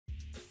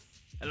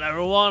Hello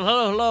everyone,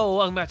 hello,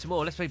 welcome back to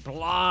more Let's Play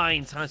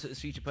Blind TimeSplitters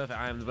Future Perfect.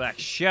 I am the Black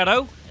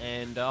Shadow,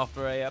 and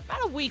after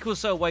about a week or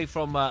so away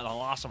from the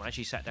last time I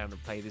actually sat down to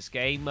play this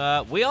game,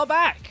 we are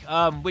back,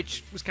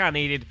 which was kind of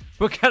needed.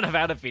 We're kind of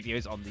out of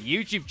videos on the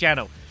YouTube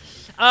channel.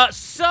 We are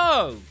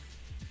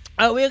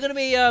going to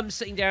be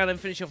sitting down and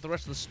finishing off the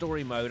rest of the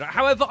story mode.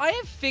 However, I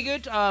have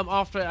figured,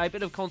 after a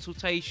bit of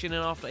consultation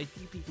and after a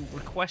few people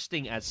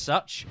requesting as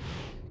such,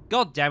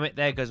 god damn it,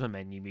 there goes my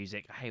menu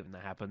music. I hate when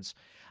that happens.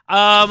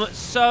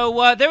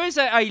 There is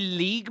a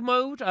league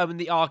mode in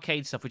the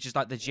arcade stuff, which is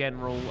like the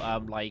general,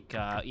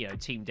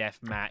 team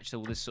deathmatch,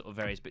 all this sort of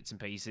various bits and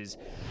pieces.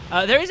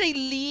 There is a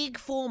league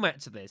format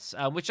to this,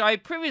 which I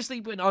previously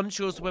been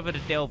unsure as to whether to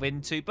delve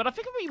into, but I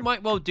think we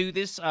might well do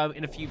this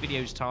in a few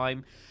videos'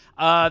 time.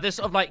 There's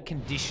sort of like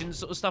conditions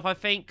sort of stuff, I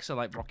think. So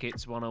like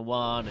Rockets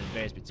 101 and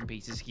various bits and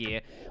pieces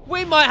here.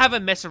 We might have a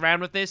mess around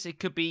with this. It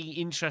could be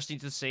interesting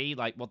to see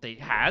like what it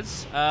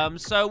has.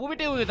 So we'll be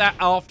dealing with that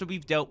after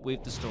we've dealt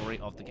with the story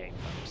of the game,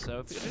 folks. So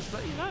if you just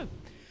let you know.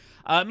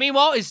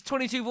 Meanwhile, it's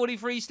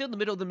 22:43, still in the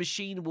middle of the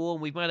machine war,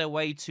 and we've made our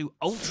way to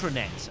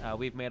UltraNet.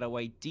 We've made our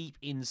way deep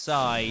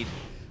inside,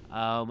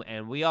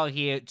 and we are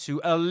here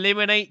to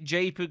eliminate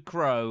JPEG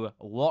Crow,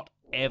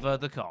 whatever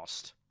the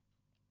cost.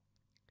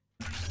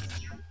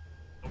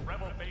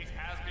 Rebel base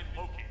has been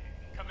located.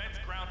 Commence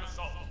ground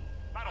assault.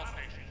 Battle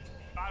stations.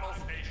 Battle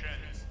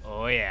stations.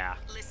 Oh, yeah.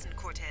 Listen,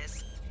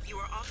 Cortez. You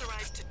are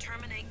authorized to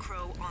terminate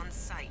Crow on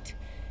sight.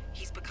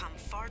 He's become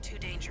far too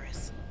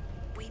dangerous.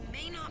 We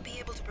may not be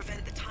able to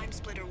prevent the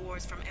Time-Splitter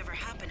Wars from ever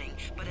happening,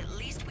 but at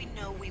least we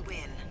know we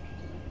win.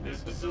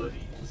 This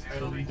facility is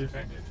heavily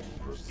defended.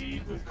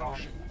 Proceed with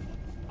caution.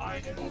 I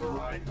can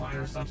override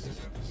minor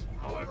subsystems.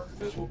 However,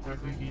 this will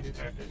quickly be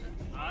detected.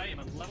 I am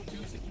a level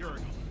 2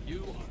 security.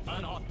 You are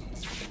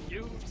unauthorized.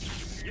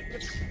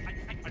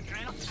 I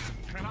cannot.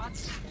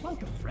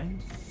 Welcome,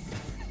 friend.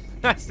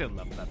 I still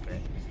love that bit.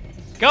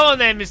 Go on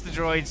then, Mr.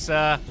 Droid,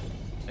 sir.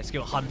 Let's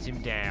go hunt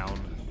him down.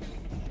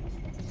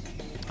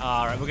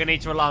 Alright, we're going to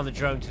need to rely on the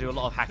drone to do a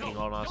lot of hacking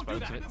on our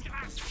spoke to it.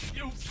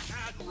 You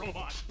bad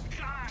robot.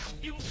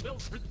 You will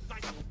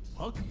resign.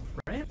 Welcome,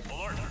 friend.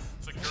 Alert.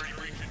 Security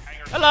breach in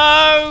hangar.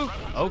 Hello!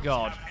 Oh,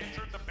 God.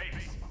 Entered the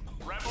base.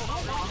 Rebel.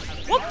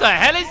 What the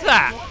hell is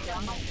that?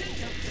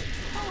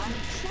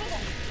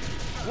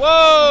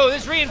 Whoa,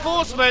 there's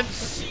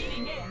reinforcements!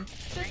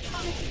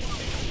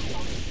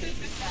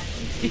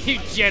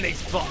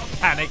 Eugenics bot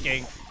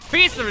panicking. I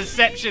think it's the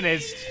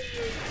receptionist.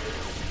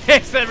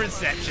 It's the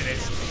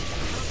receptionist.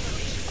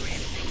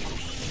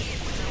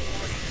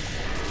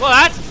 Well,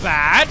 that's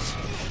bad.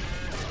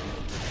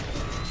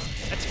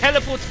 A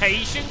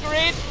teleportation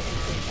grid?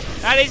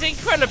 That is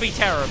incredibly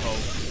terrible.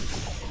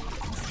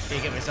 Let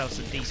me get myself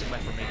some decent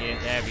weaponry here.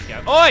 There we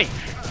go. Oi!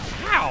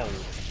 Ow!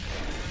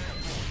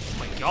 Oh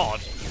my god.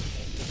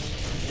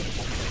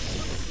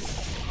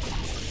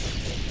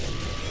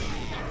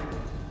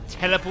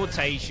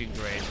 Teleportation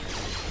grid.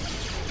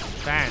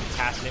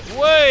 Fantastic.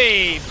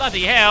 Whey!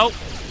 Bloody hell!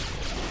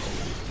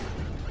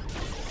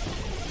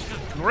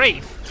 Good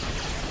grief.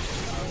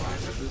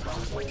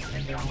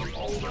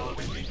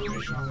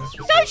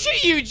 Don't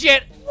shoot you,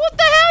 Jet! What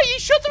the hell? You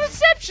shot the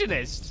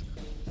receptionist!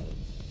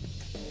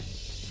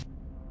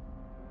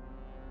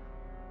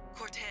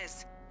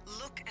 Cortez,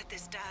 look at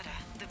this data.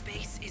 The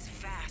base is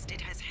vast.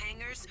 It has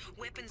hangars,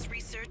 weapons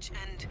research,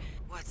 and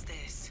what's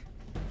this?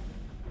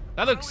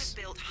 That Crow has looks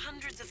built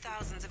hundreds of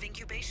thousands of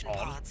incubation odd.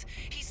 pods.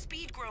 He's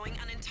speed growing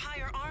an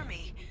entire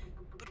army.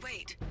 But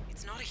wait,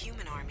 it's not a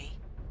human army.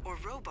 Or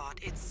robot,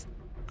 it's...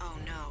 Oh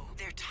no,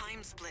 they're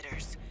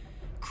Time-Splitters.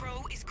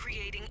 Crow is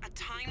creating a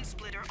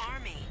Time-Splitter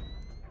army.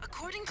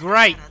 According to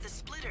Great. the data, the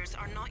Splitters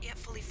are not yet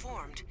fully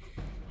formed.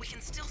 We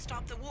can still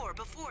stop the war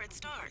before it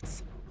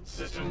starts.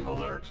 System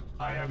alert.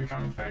 I have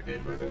become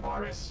infected with a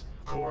virus.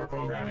 Core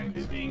programming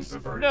is being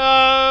subverted.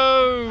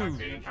 No!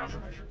 Activating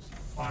countermeasures.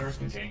 Virus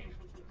contained.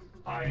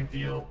 I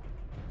feel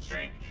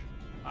strange.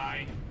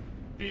 I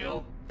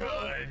feel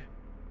good.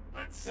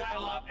 Let's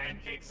saddle up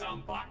and kick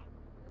some butt.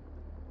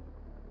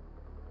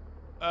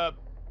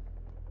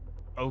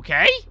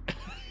 Okay?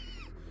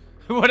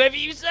 Whatever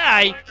you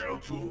say. Electro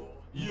tool.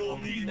 You'll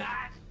need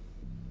that.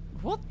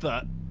 What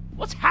the?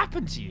 What's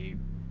happened to you?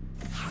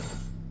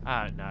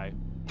 I don't know.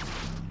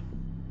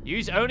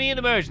 Use only in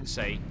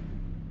emergency.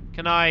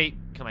 Can I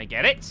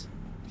get it?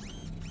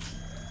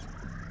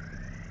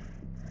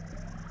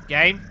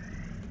 Game?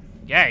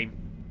 Game?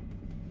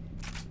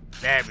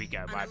 There we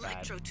go, my An bad.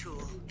 electro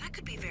tool. That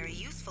could be very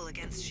useful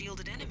against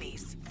shielded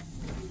enemies.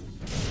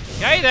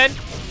 Okay then.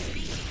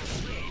 Speaking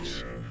of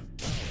which,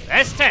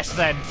 Let's test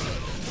then.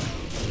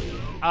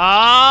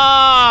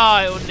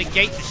 Ah, it will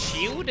negate the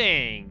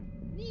shielding.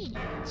 Neat.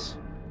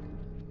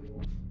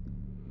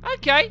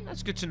 Okay,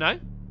 that's good to know.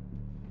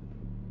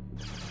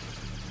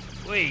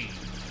 Wait.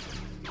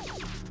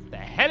 The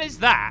hell is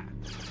that?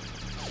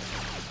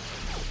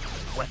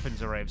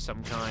 Weapons array of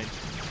some kind.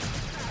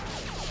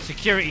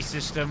 Security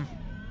system.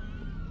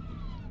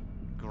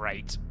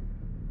 Great.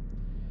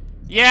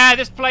 Yeah,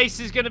 this place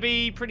is going to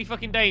be pretty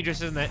fucking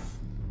dangerous, isn't it?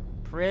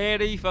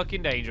 Pretty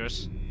fucking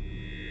dangerous.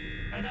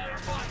 Another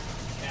fight.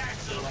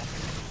 Excellent.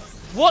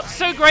 What's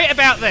so great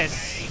about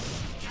this?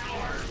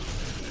 Coward.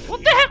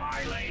 What the heck?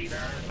 My laser.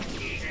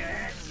 Eat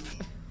it.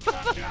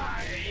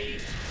 Die.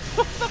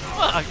 What the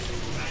fuck?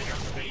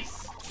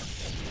 Face.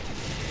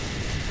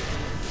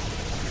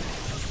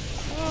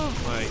 Oh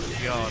my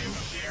god.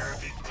 Share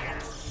of it, dear.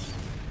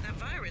 That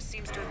virus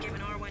seems to have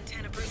given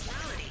R110 a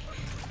personality.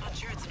 Not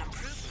sure it's an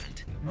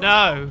improvement.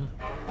 No.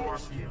 A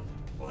force field.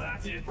 Well,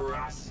 that's it for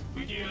us.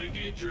 We gave it a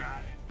good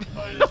try.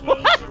 Might as well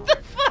What the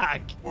surrender.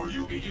 fuck? Or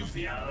you can use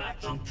the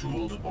electrum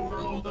tool to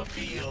overload the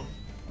field.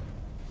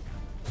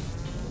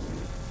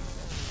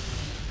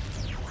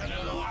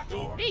 Another locked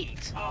door.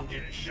 Neat. I'll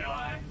get it, shall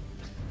I?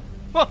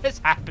 What has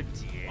happened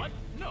to you? What?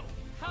 No.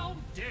 How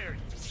dare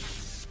you?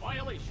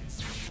 Violation.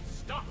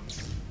 Stop.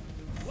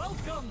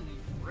 Welcome,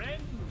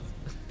 friends.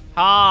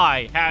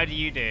 Hi, how do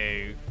you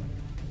do?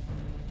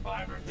 If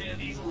I pretend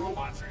these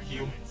robots are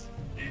humans,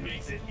 it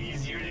makes it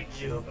easier to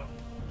kill them.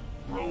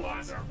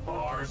 Robots are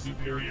far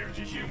superior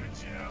to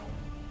humans, you know.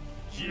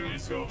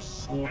 Humans go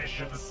squish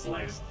at the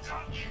slightest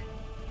touch.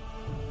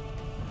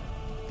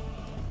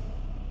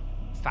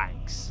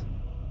 Thanks.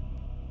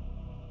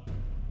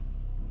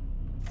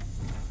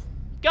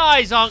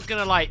 Guys aren't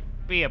gonna, like,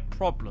 be a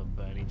problem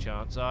by any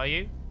chance, are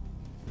you?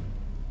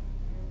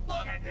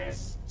 Look at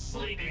this,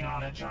 sleeping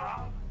on a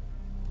job.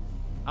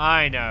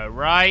 I know,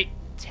 right?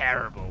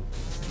 Terrible.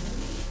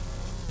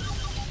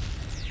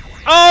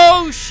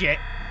 Oh, shit.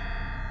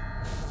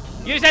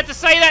 You just had to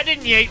say that,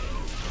 didn't you?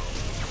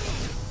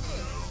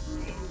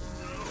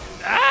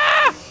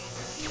 Ah!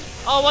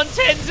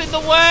 R110's in the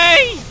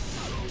way!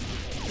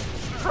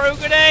 Pro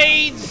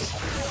grenades!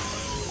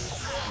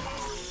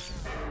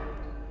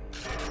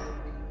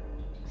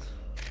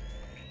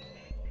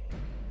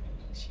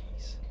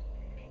 Jeez.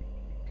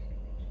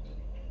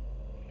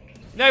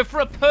 No, for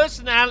a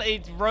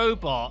personality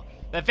robot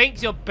that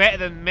thinks you're better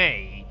than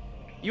me,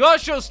 you are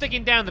sure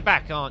sticking down the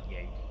back, aren't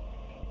you?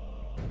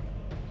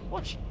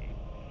 Watching you.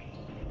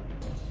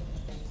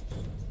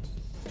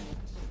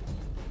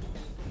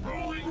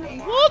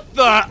 What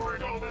the?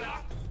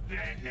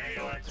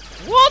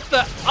 What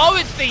the? Oh,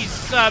 it's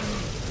these,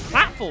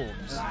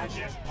 platforms. I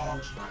just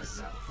punched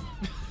myself.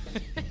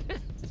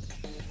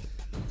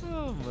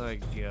 Oh my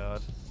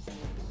god.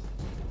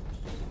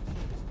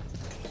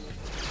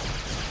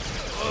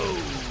 Oh.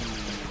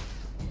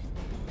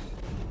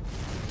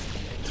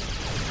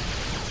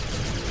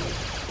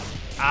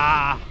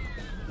 Ah.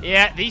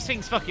 Yeah, these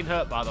things fucking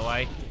hurt, by the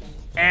way.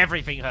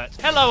 Everything hurts.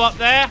 Hello up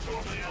there.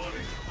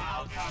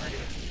 I'll cover you.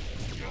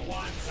 You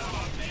want some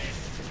of this,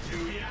 do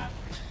ya?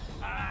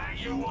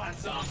 You want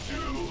some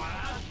too,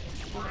 huh?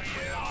 Bring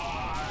it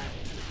on.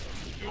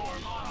 Your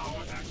mom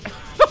was a...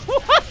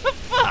 What the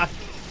fuck?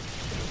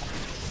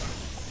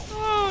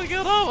 Oh my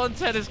god,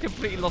 R110 has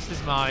completely lost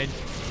his mind.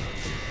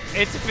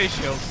 It's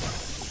official.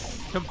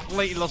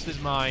 Completely lost his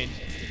mind.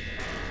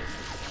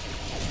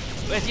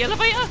 Where's the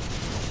elevator?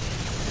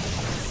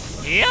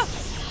 Here?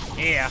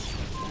 Here.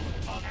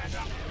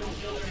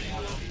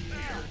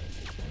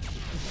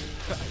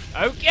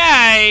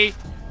 Okay!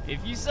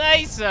 If you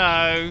say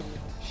so.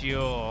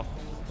 Sure.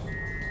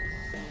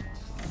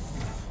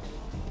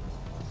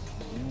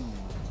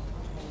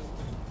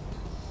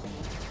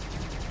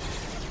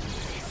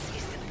 This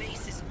is the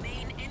base's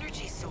main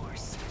energy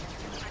source.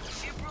 A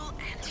Gibral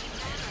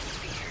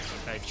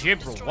anti-manosphere. A If you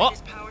Gibral, destroy what?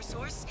 this power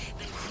source,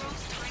 then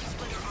Crow's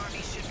TimeSplitter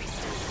army should be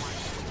stillborn.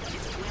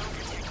 It's well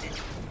protected.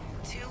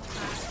 2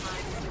 Class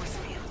 5 force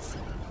fields.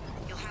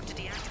 You'll have to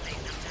deactivate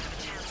them to have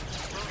a chance of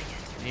destroying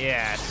it.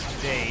 Yes,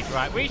 indeed.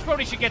 Right, we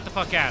probably should get the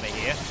fuck out of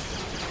here.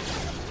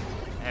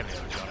 There we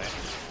got it.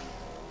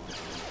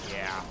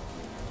 Yeah.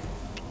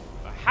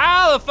 But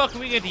how the fuck are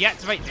we going to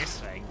deactivate this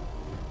thing?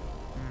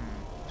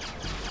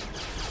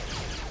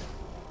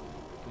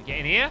 Can we get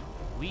in here?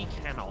 We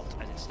cannot,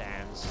 as it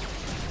stands.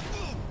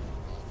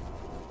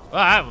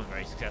 Well, that was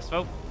very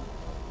successful.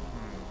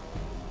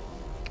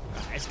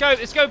 Right,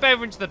 let's go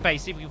over into the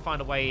base, see if we can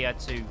find a way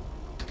to...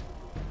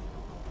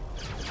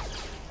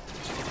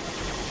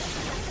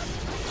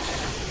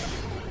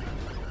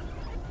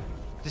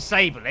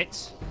 disable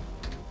it.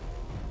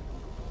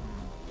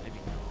 Maybe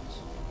not.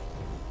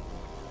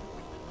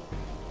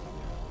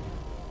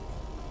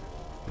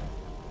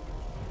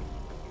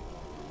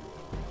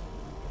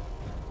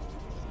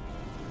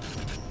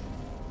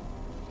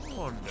 I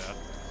wonder.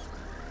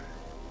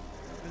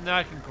 No,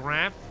 I can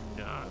grab?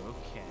 No,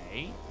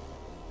 okay.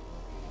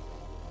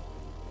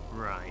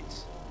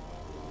 Right.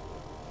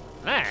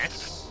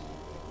 Unless...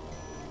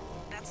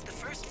 That's the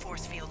first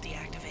force field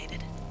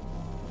deactivated.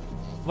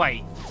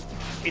 Wait.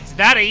 It's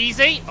that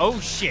easy? Oh,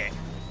 shit.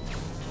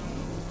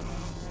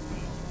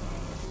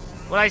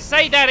 When I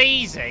say that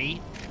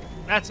easy,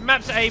 that's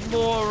maps a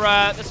more,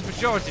 that's a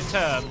pejorative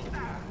term.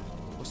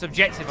 Or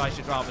subjective, I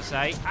should rather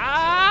say.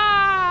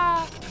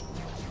 Ah!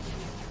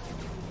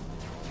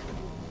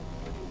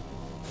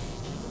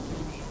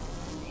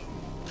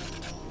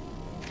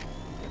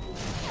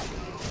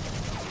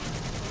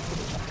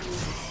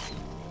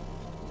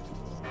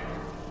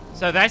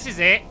 So this is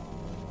it.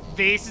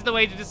 This is the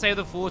way to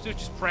disable the force field.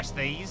 Just press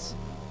these.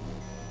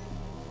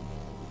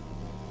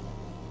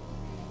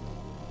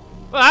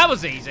 Well, that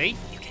was easy.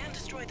 You can't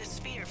destroy the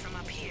sphere from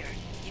up here.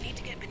 You need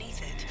to get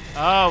beneath it.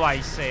 Oh, I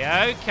see.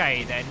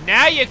 Okay, then.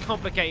 Now you're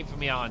complicating for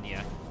me, aren't you?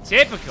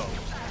 Typical.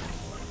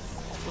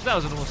 Well, that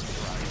was an awesome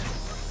try.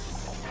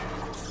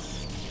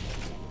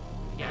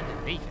 Yeah,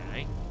 underneath it,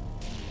 eh?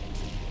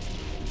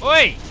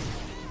 Oi!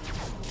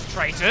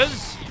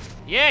 Traitors!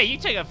 Yeah, you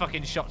take a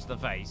fucking shot to the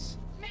face.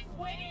 Make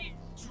way!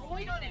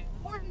 Droid on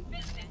important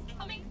business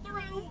coming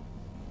through!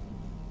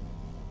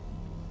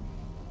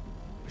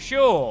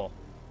 Sure.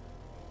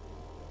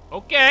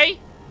 Okay.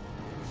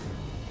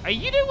 Are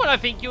you doing what I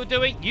think you're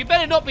doing? You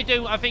better not be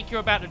doing what I think you're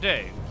about to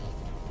do.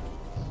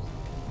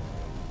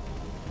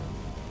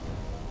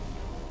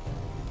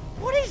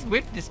 What is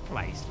with this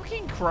place?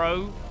 Fucking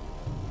crow.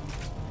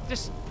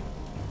 Just...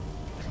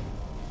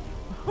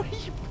 What are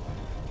you...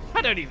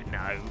 I don't even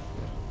know.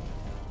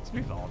 Let's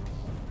move on.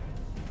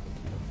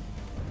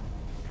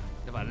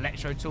 Have an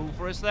electro tool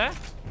for us there.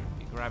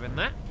 Be grabbing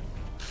that.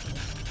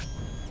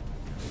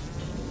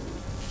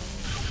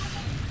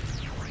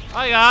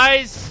 Hi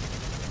guys.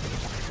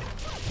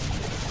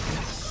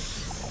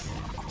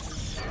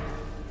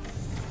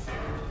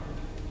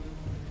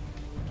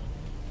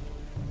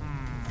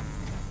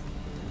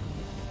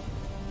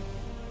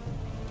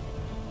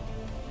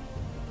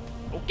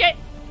 Okay.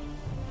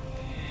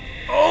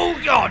 Oh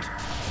god.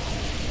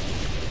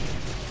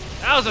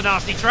 That was a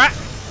nasty trap.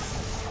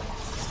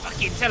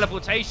 Fucking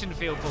teleportation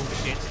field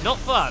bullshit. Not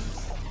fun.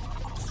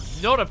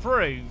 Not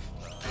approve.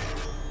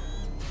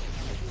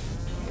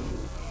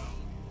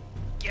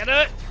 Get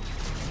it.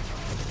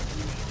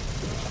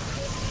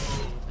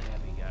 There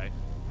we go.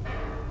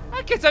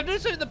 Okay, so I've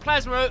noticed with the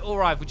plasma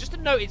rifle, just to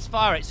note its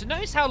fire rate. So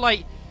notice how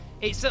like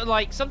it's sort of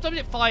like sometimes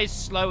it fires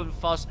slow and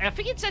fast. I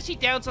think it's actually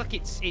down to like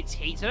its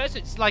heat. So notice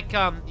it's like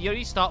you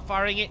only start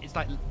firing it, it's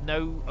like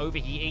no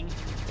overheating.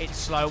 It's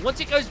slow. Once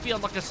it goes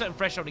beyond like a certain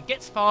threshold, it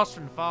gets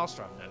faster and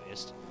faster. I've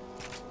noticed.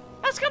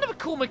 That's kind of a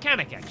cool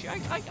mechanic, actually.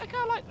 I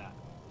kind of like that.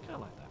 Kind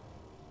of like that.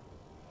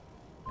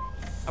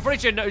 I probably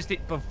should have noticed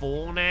it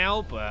before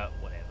now, but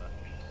whatever.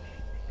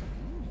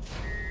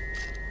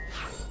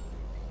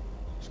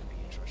 This could be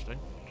interesting.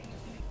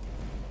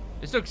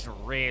 This looks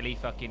really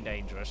fucking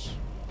dangerous.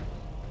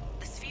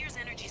 The sphere's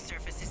energy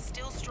surface is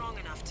still strong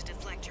enough to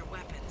deflect your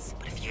weapons.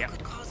 But if you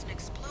could cause an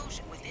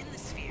explosion within the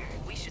sphere,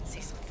 we should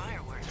see some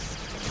fireworks.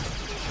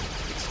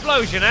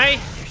 Explosion, eh?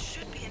 There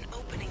should be an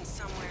opening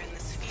somewhere in the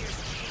sphere's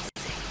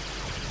casing.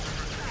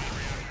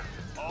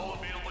 All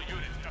available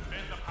units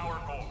defend the power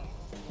core.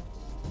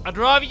 I'd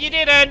rather you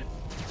didn't.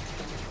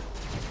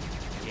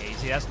 Yeah, you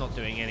see, that's not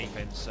doing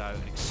anything, so...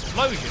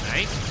 Explosion,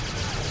 eh?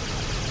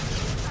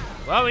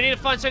 Well, we need to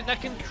find something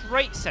that can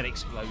create said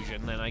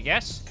explosion, then, I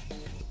guess.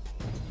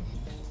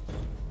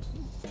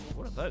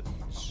 What are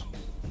those?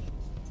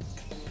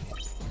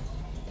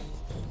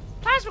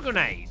 Plasma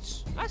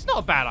grenades. That's not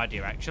a bad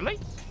idea, actually.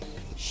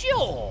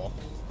 Sure.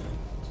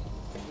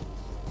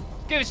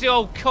 Give us the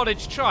old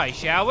cottage try,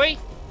 shall we? Main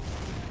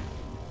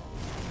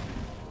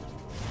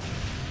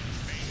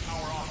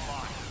power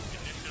online.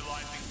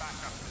 Initializing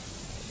backup.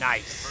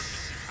 Nice.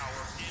 Emergency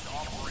power in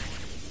operation.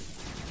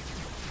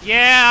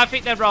 Yeah, I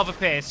think they're rather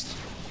pissed.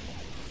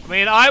 I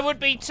mean, I would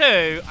be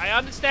too. I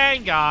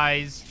understand,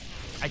 guys.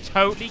 I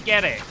totally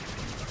get it.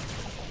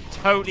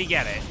 Totally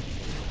get it.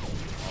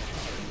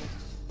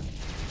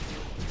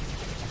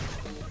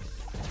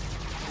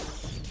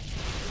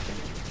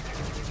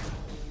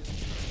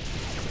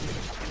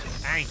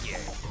 Thank you.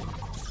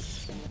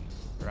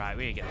 Right,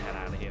 we need to get the hell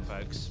out of here,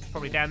 folks.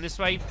 Probably down this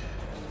way.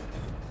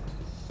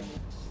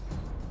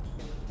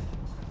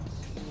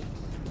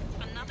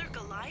 Another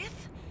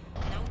Goliath?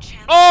 No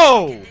chance.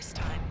 Oh! This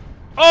time.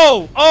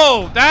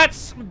 Oh,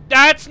 that's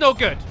not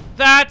good.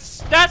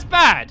 That's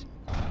bad.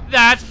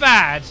 That's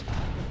bad.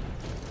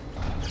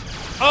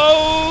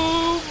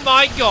 Oh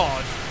my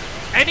god.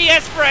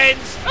 NES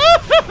friends.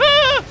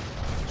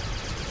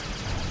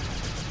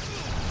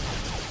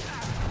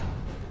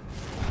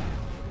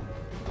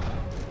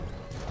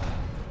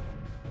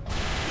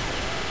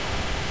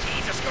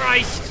 Jesus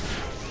Christ.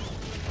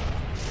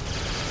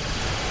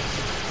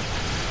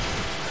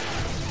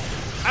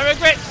 I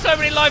regret so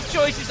many life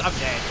choices. I'm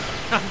dead.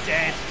 I'm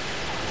dead.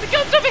 The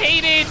gun's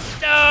overheated.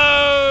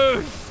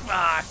 No.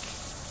 Fuck.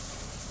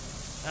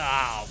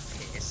 Oh,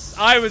 piss.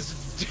 I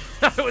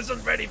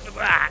wasn't ready for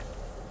that.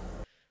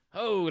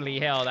 Holy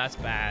hell, that's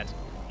bad.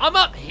 I'm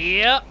up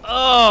here.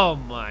 Oh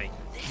my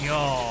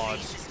god.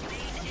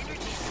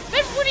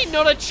 There's really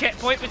not a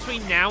checkpoint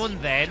between now and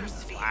then.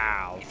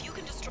 Wow. If you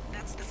can destroy,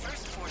 that's the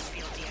first force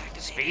field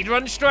deactivated.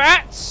 Speedrun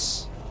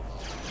strats.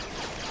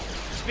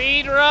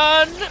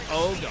 Speedrun.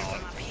 Oh god.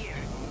 From up here,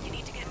 you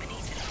need to get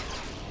beneath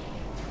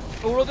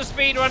it. All of the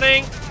speed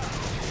running.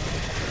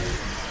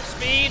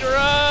 Speed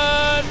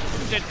run.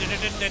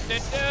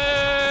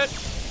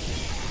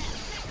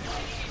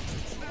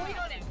 Droid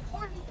on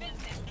important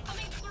business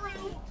coming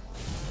through!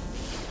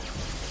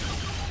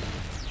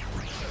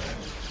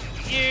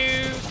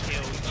 Kill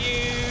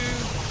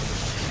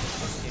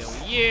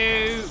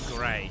you.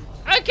 Great.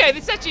 Okay,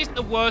 this actually isn't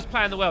the worst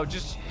plan in the world.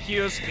 Just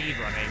pure speed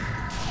running.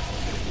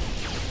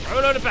 Throw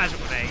a load of plasma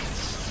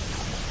grenades.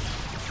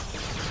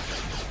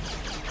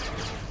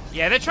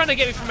 Yeah, they're trying to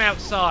get me from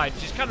outside,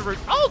 which is kind of rude.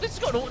 Oh, this has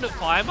got an alternate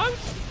fire mode?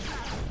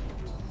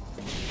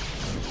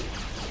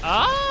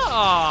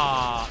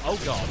 Ah! Oh,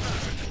 God.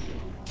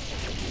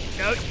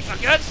 Go, you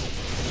fuckers!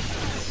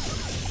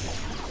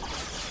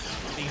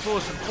 Being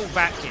forced to pull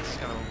back is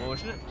kind of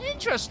unfortunate.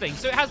 Interesting.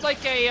 So it has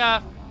like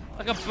a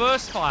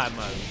burst fire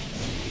mode.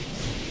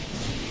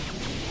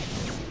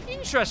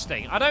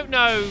 Interesting. I don't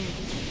know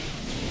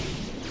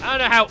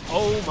how.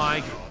 Oh my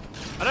God.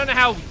 I don't know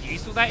how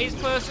useful that is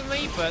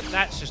personally, but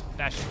that's just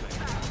me.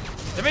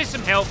 There is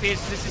some help here,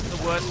 so this isn't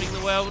the worst thing in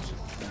the world.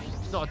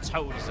 It's not a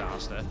total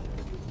disaster.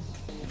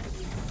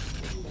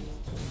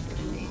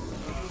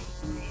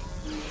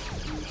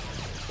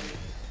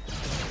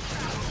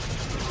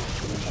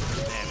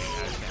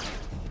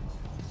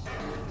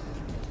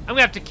 I'm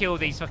gonna have to kill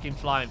these fucking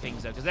flying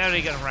things though, because they're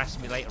only gonna harass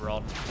me later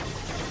on.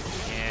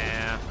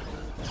 Yeah.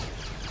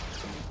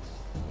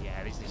 Yeah,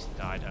 at least this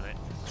died on it.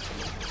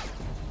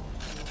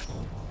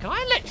 Can I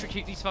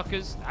electrocute these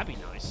fuckers? That'd be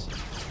nice.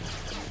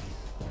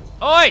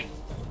 Oi!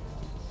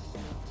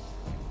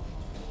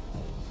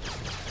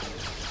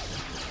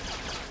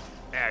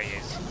 There he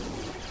is.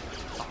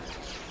 Fuck.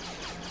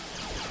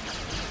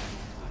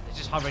 They're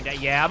just hovering down.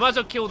 Yeah, I might as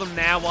well kill them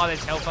now while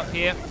there's health up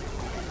here.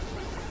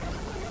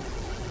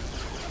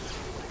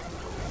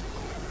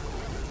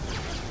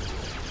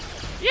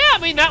 Yeah, I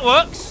mean, that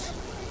works.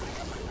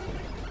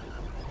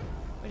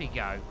 Where'd he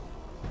go?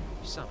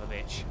 You son of a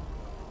bitch.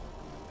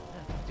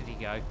 Where the fuck did he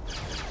go?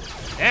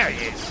 There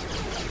he is.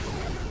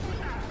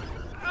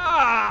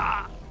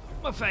 Ah!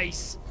 My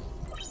face.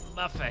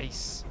 My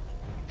face.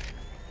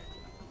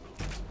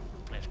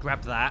 Let's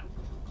grab that.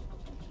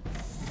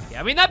 Yeah,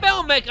 I mean, that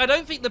battle mech, I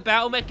don't think the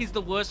battle mech is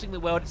the worst thing in the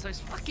world. It's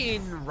those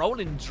fucking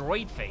rolling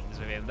droid things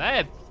with him.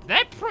 They're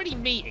pretty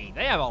meaty.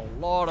 They have a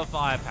lot of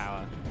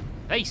firepower.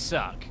 They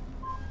suck.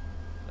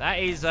 That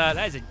is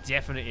a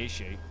definite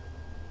issue.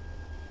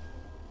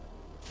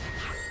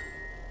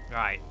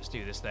 Right, let's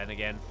do this then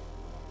again.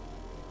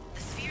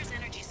 The sphere's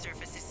energy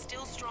surface is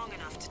still strong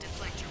enough to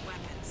deflect your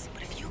weapons,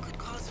 but if you could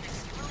cause an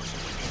explosion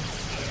within the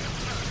sphere,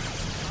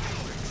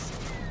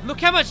 Look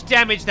how much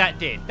damage that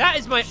did. That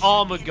is my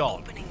armor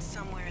gone. opening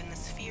somewhere in the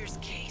sphere's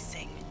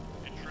casing.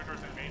 Intruders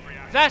and main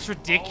reactors. That's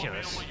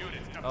ridiculous. All available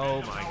units to Oh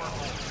man the my power God.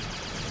 hold.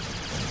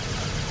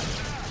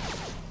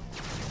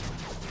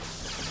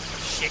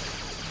 Shit.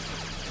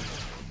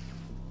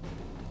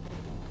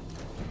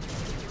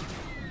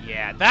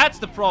 Yeah, that's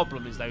the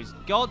problem, is those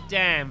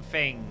goddamn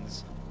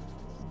things.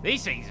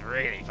 These things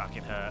really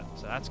fucking hurt,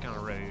 so that's kind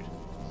of rude.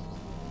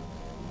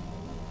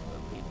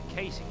 In the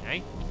casing, eh?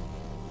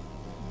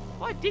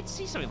 Well, I did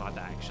see something like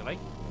that, actually.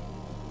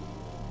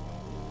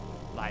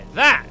 Like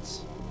that.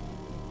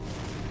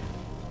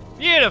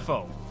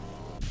 Beautiful. Main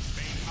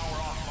power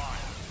offline.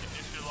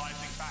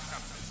 Initializing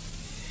backup.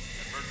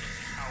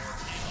 Emergency power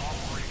in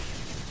operation.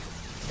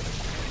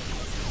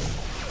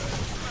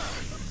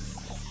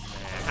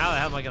 How the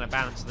hell am I going to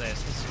balance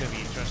this? This is going to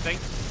be interesting.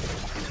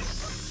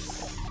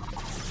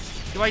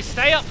 Do I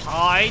stay up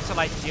high to,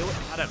 like, deal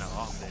with... I don't know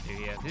what I'm going to do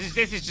here.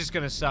 This is just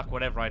going to suck,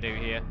 whatever I do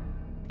here.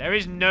 There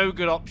is no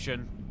good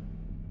option.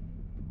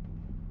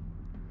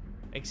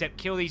 Except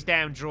kill these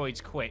damn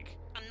droids quick.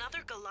 Another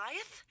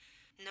Goliath?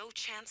 No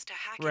chance to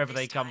hack it Wherever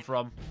this they come time.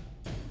 from.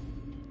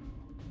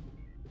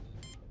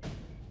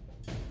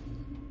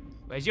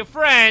 Where's your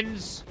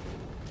friends?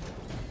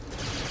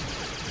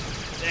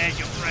 There's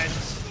your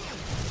friends.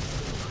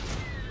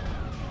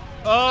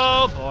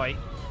 Oh, boy.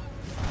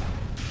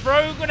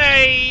 Throw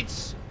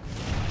grenades.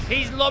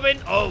 He's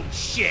lobbing. Oh,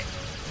 shit.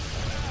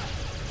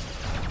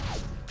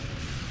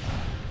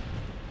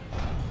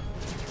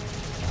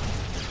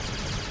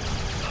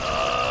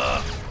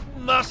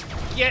 Must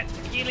get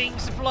healing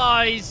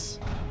supplies.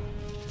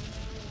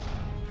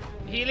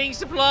 Healing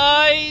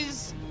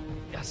supplies.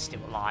 That's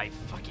still alive.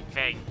 Fucking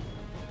thing.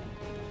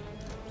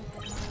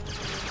 Come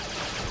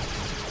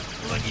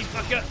on, you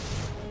fucker.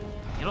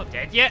 You're not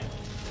dead yet.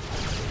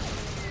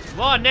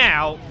 You are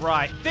now.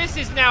 Right. This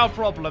is now a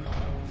problem.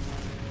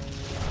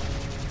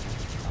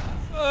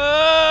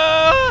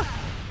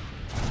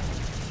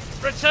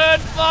 Return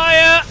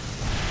fire.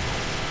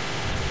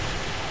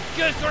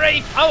 Good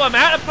grief. Oh, I'm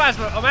out of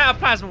plasma. I'm out of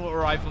plasma water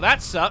rifle.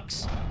 That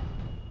sucks.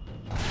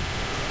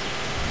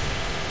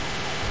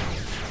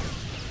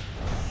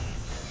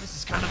 This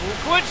is kind of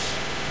awkward.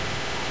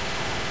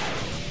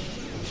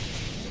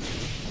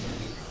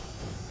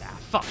 Ah,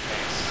 fuck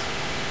this.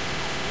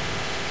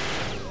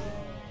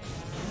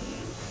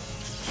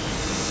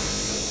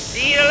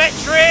 Need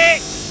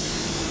electrics.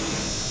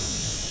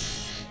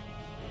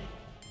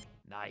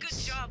 Nice. Good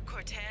job,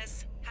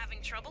 Cortez.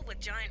 Having trouble with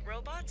giant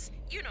robots?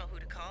 You know who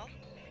to call.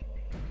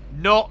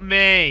 Not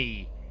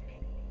me.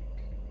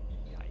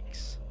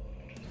 Yikes.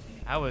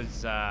 That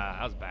was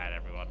bad,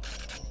 everyone.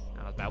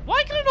 That was bad.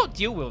 Why can I not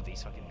deal with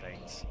these fucking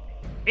things?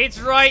 It's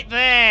right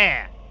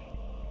there.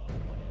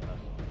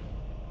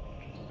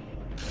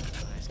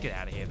 Let's get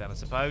out of here then, I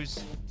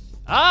suppose.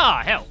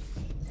 Ah, health.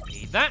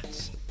 Need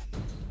that.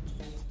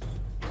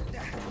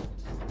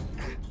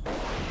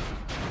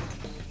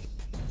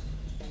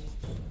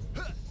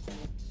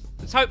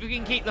 Let's hope we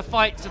can keep the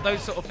fights of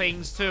those sort of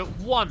things to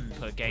 1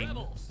 per game.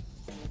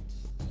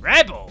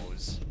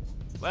 Rebels?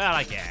 Well,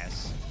 I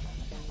guess.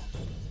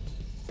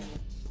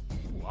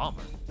 Ooh,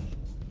 armor.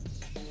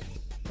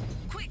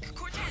 Quick,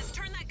 Cortez,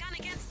 turn that gun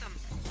against them.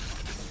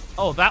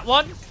 Oh, that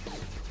one?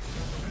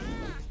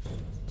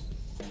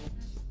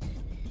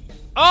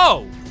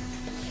 Oh!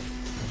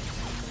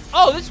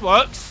 Oh, this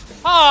works.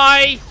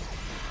 Hi!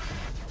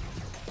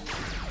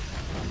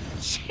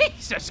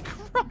 Jesus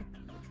Christ!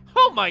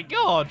 Oh my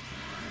god!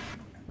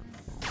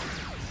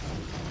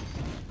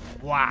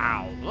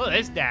 Wow, look at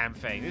this damn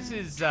thing. This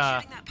is,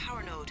 Shooting that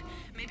power node.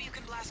 Maybe you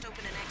can blast open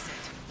an exit.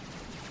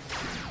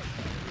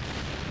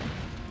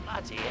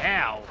 bloody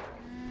hell.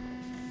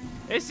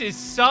 This is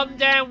some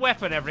damn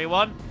weapon,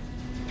 everyone.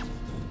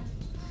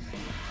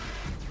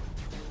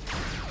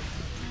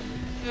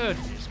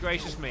 Goodness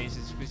gracious me,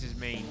 this is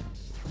mean.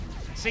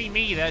 See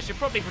me there, should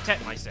probably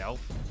protect myself.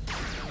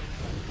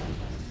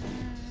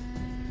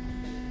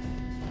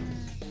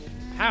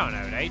 How on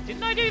earth, eh?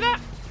 Didn't I do that?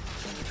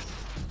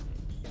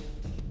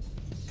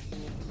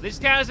 Will this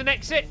count as an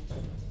exit?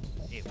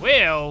 It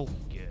will.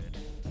 Good.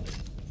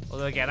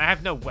 Although again, I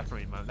have no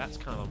weaponry at the moment. That's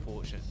kind of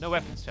unfortunate. No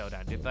weapons fell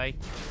down, did they?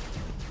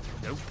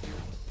 Nope.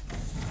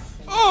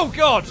 Oh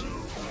god!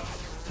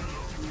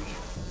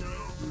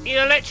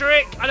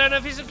 Electric! I don't know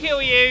if this will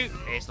kill you.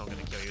 It's not going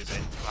to kill you, is it?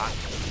 Fuck.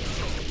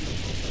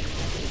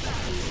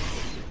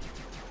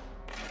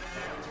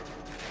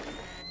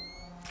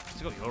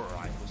 It's got your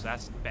rifles.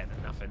 That's better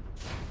than nothing.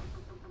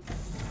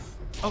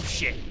 Oh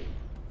shit!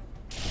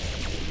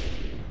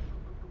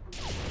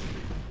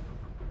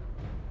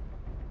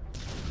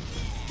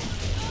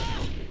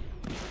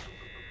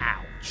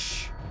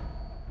 Ouch!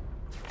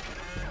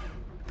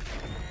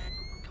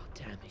 God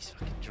damn these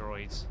fucking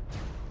droids.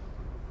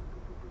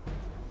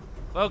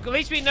 Well, at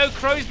least we know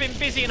Crow's been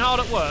busy and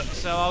hard at work,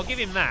 so I'll give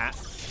him that.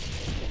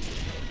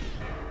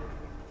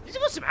 He's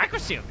got some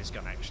accuracy on this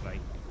gun, actually.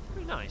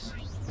 Pretty nice.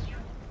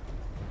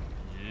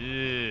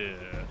 Ugh.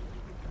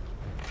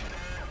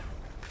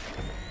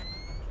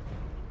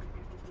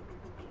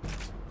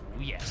 Oh,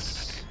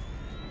 yes.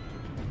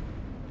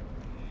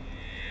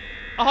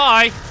 Oh,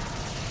 hi!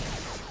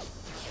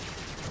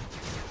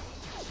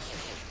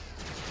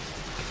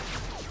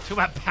 Talk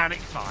about panic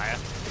fire.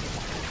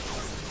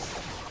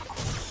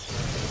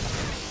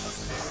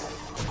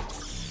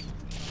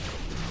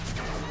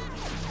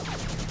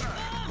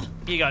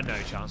 You got no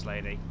chance,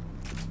 lady.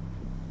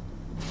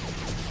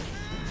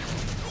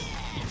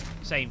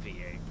 Same for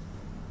you.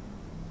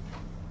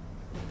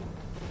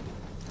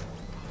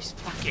 These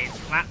fucking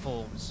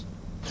platforms.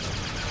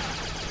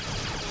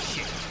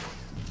 Shit.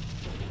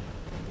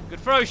 Good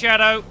throw,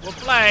 Shadow. Or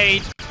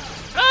Blade.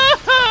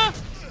 Ah!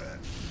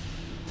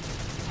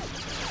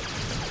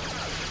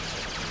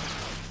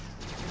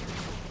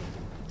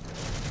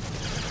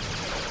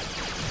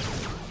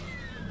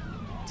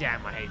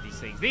 Damn, I hate these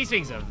things. These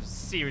things are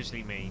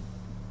seriously mean.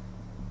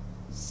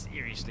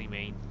 Seriously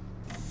mean.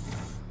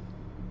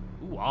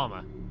 Ooh,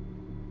 armor.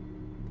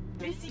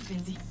 Busy,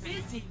 busy,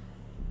 busy.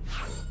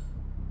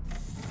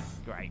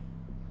 Great.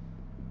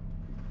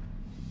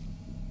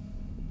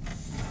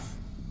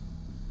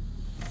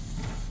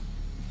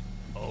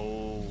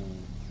 Oh.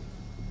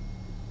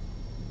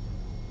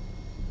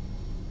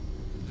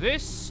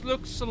 This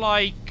looks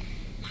like...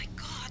 My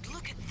god,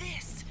 look at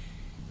this.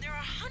 There are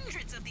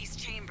hundreds of these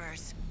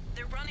chambers.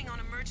 They're running on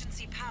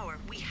emergency power.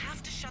 We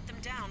have to shut them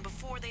down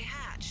before they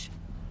hatch.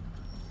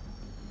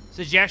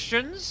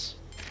 Suggestions?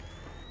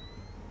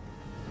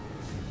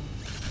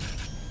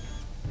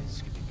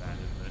 This could be bad,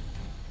 isn't it?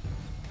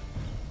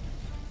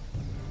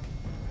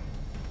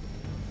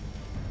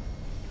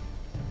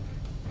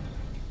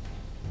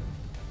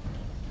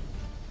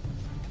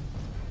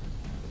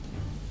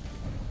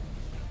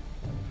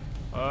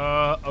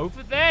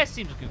 Over there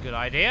seems like a good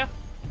idea.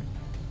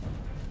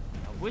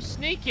 We're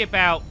sneaky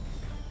about...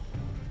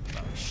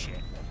 Oh, shit.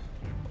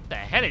 What the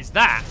hell is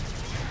that?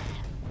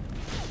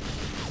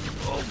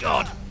 Oh,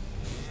 God.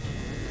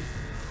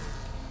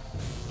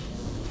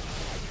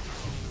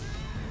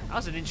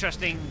 That's an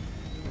interesting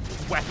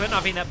weapon I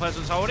think that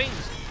person's holding.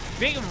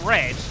 Being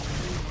red,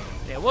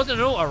 it wasn't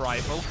an auto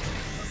rifle.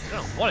 I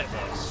don't know what it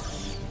was.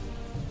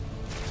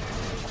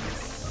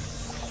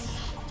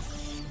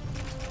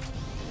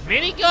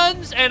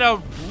 Miniguns and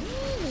a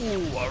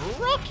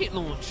rocket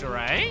launcher,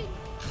 eh?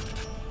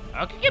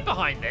 I can get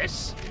behind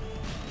this.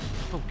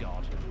 Oh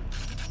god.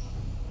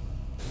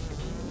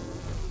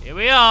 Here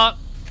we are.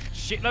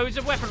 Shitloads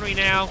of weaponry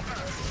now.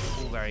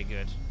 All very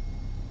good.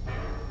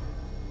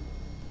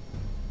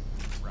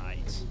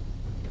 Right.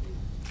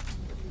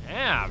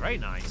 Yeah, very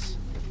nice.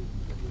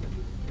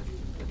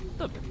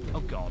 Oh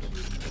god.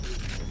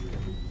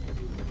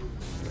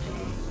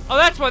 Oh,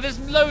 that's why there's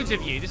loads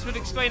of you. This would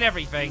explain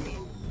everything.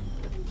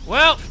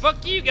 Well,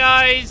 fuck you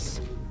guys.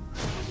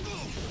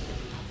 Oh,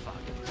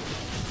 fuck.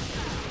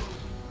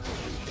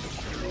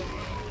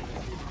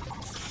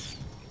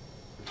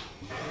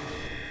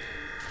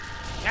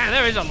 Yeah,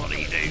 there is a lot of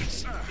you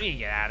dudes. We need to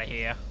get out of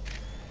here.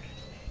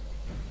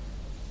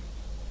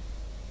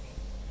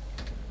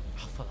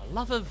 Oh, for the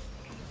love of...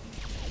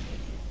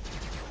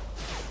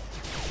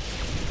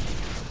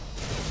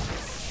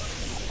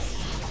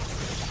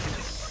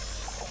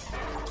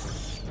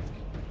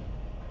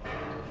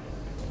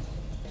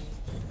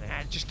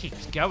 just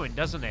keeps going,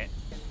 doesn't it?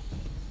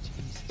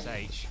 Jesus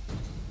H.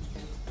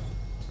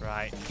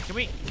 Right. Can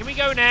we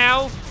go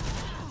now?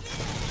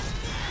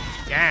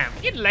 Damn.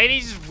 You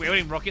ladies just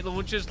wielding rocket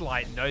launchers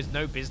like knows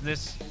no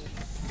business.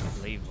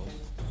 Unbelievable.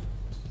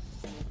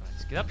 Right,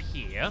 let's get up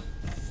here.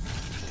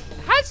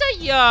 It has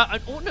a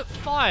an alternate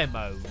fire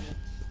mode.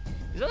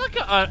 Is it like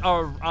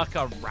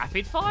a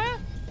rapid fire?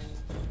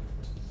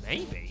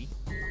 Maybe.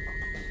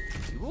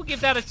 We'll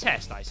give that a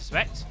test, I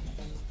suspect.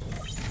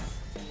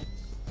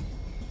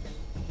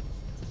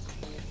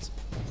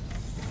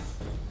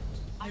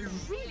 I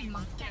really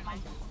must get my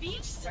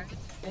speech circuit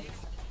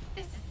fixed.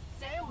 This is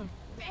so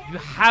embarrassing. You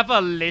have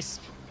a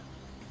lisp.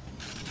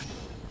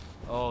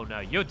 Oh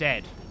no, you're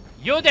dead.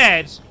 You're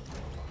dead.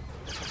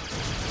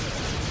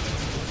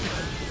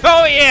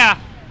 Oh yeah.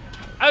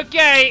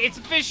 Okay, it's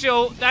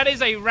official. That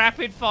is a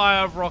rapid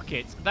fire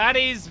rocket. That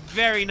is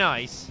very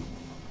nice.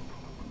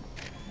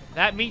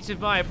 That meets with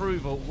my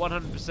approval,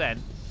 100%.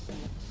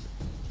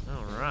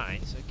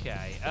 Alright,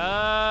 okay.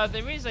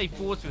 There is a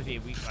force with here.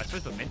 I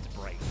suppose we're meant to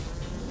break.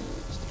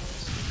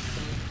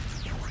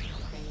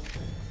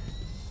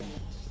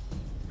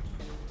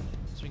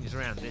 Swing us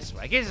around this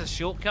way. I guess it's a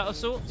shortcut of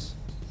sorts.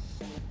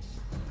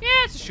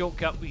 Yeah, it's a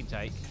shortcut we can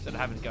take instead of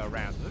having to go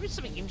around. There is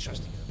something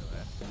interesting over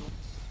there.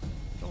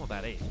 I don't know what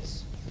that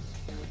is.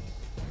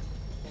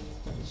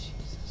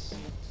 Jesus.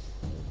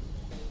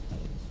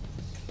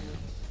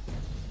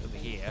 Over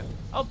here.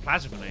 Oh,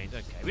 plasma grenades.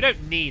 Okay, we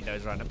don't need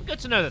those right now, but good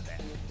to know that they're.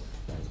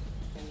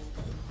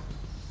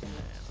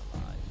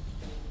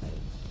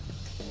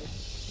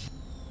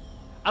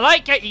 I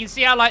like it. You can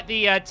see how like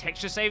the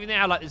texture saving there,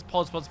 how like there's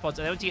pods, and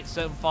then once you get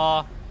certain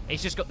far,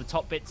 it's just got the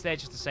top bits there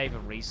just to save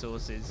on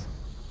resources.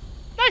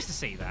 Nice to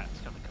see that.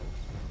 It's kind of cool.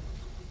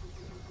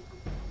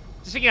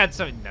 Just thinking I had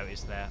something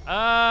noticed there.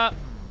 Am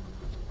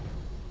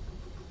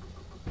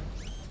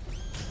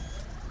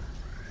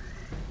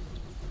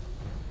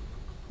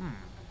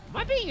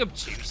I being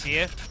obtuse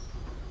here?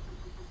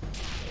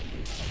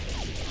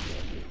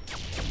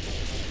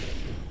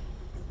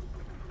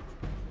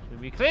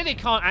 We clearly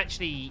can't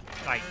actually,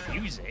 like,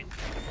 use it.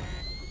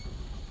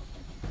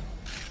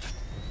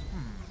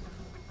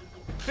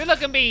 I feel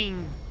like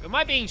am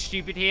I being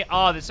stupid here?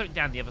 Oh, there's something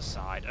down the other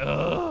side.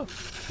 Ugh.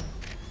 Of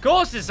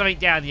course there's something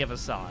down the other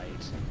side.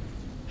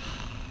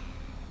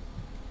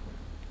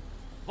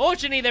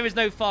 Fortunately, there is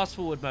no fast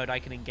forward mode I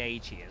can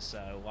engage here,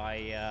 so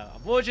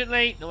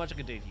unfortunately, not much I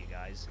can do for you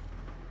guys.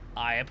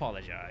 I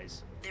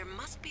apologize. There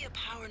must be a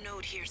power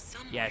node here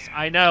somewhere. Yes,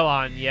 I know,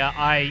 Anya.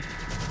 I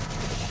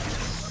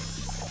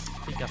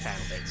think I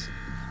found it.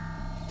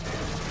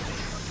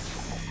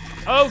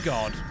 Oh,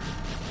 God.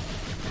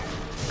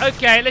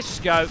 Okay, let's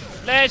just go.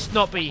 Let's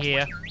not be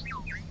here.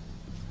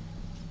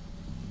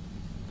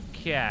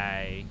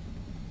 Okay.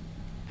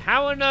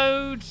 Power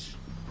node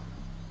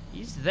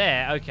is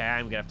there. Okay,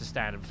 I'm going to have to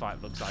stand and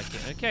fight, looks like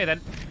it. Okay,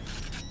 then.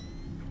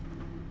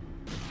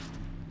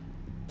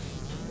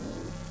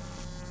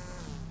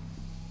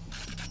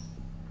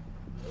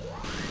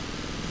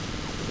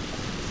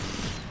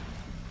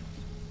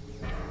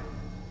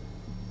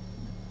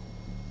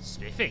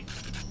 Spiffy.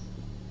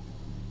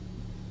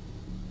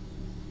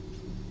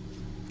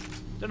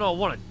 Don't know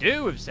what I want to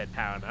do with said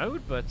power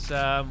node, but,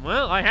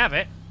 well, I have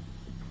it.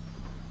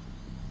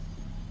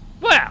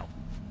 Well!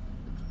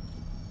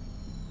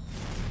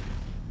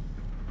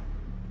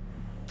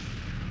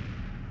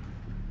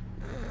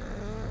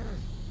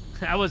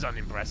 That was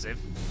unimpressive.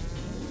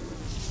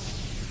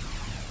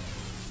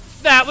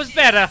 That was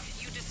better!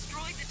 You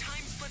destroyed the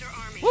TimeSplitter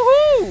army.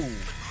 Woohoo!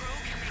 But Crow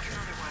can make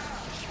another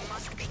one. He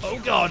must be Oh,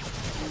 killed. God.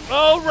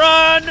 Oh,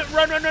 run!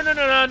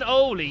 Run!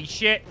 Holy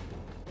shit.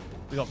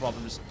 We got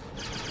problems.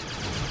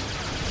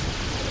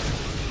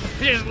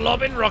 Just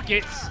lobbing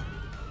rockets.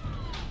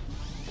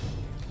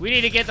 We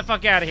need to get the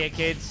fuck out of here,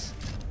 kids.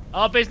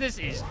 Our business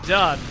is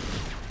done.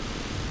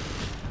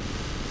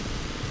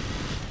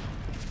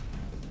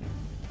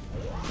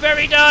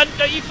 Very done.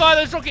 Don't you fire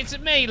those rockets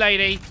at me,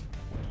 lady.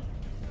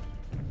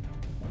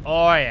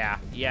 Oh, yeah.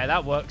 Yeah,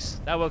 that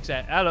works. That works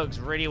out. That looks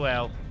really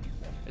well.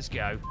 Let's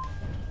go.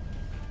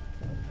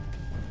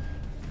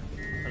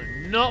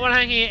 I do not want to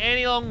hang here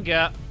any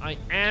longer. I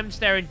am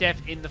staring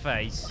death in the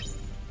face.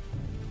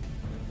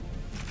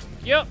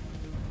 Yep.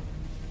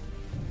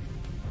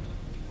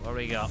 What do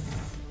we got?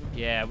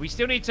 Yeah, we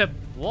still need to...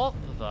 What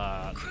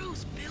the...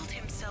 Crow's built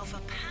himself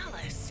a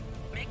palace.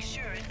 Make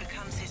sure it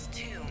becomes his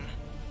tomb.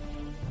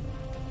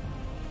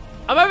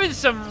 I'm having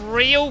some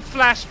real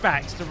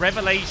flashbacks to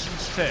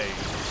Revelations 2.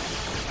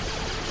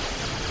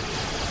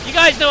 You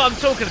guys know what I'm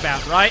talking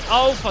about, right?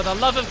 Oh, for the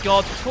love of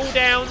God,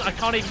 cooldown. I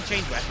can't even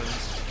change weapons.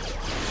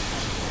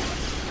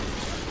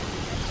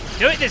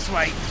 Do it this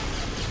way.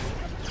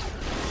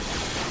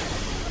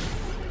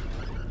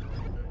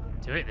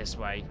 Do it this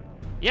way.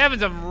 You're having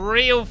some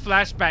real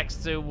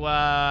flashbacks to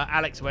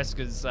Alex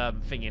Wesker's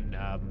thing in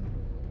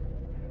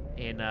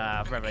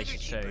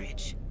Revelations 2.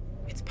 Bridge.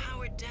 It's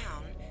powered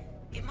down.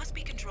 It must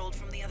be controlled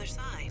from the other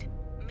side.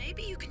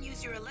 Maybe you can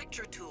use your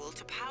electro tool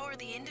to power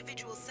the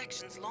individual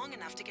sections long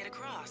enough to get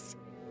across.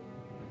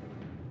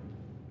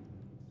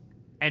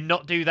 and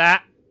not do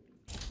that.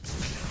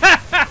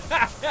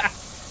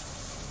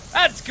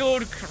 That's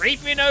called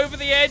creeping over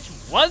the edge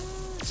one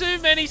too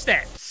many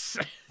steps.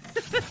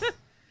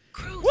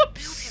 Crow's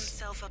Whoops. built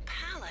himself a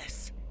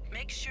palace.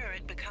 Make sure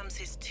it becomes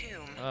his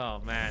tomb. Oh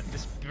man,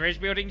 this bridge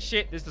building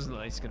shit, this doesn't look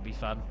like it's gonna be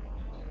fun.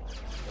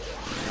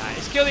 Alright,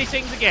 let's kill these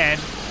things again.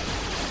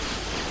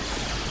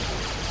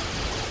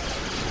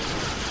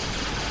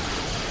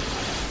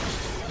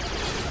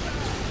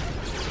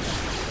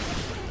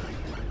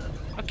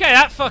 Okay,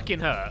 that fucking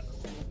hurt.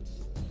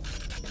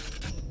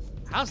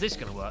 How's this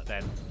gonna work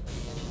then?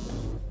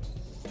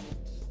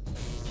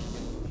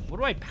 What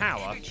do I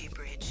power? Energy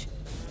bridge.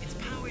 It's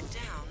powered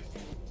down.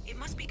 It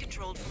must be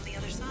controlled from the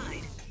other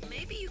side.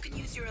 Maybe you can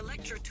use your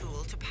electro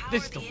tool to power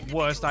This is the the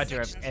worst individual idea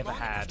I've sections ever long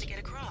enough had. to get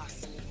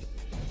across.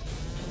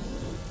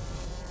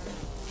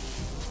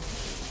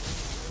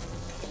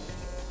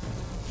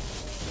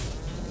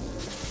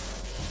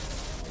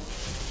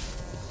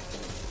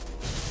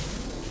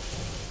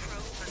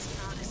 Crow must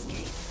not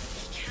escape.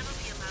 He cannot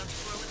be allowed to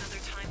grow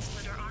another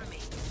time-splitter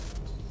army.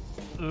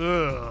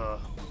 Ugh.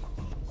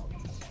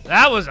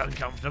 That was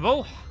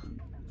uncomfortable.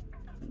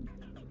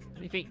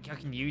 Anything I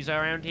can use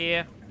around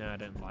here? No, I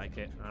don't like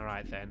it.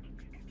 Alright then.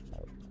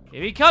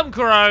 Here we come,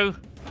 Crow!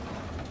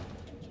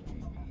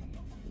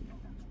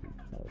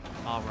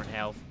 Armor and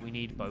health. We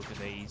need both of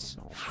these.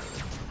 What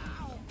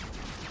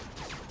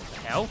the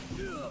hell?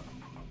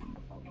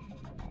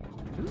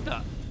 Who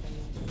the?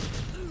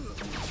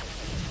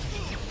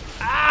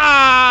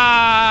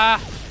 Ah!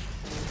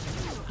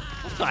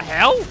 What the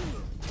hell?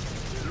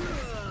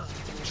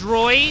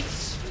 Droids?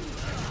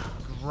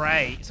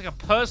 Great. It's like a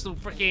personal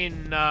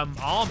freaking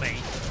army.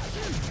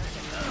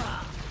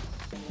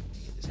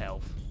 His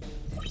health.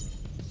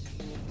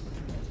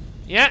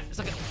 Yeah, it's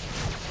like a...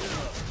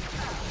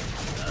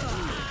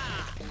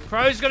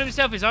 Crow's got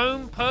himself his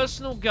own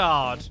personal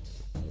guard.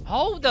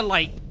 Oh, they're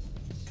like...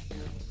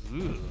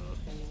 Ooh.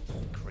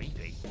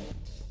 Creepy.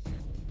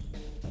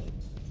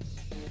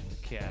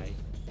 Okay.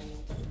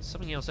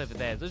 Something else over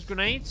there. Those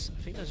grenades?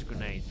 I think those are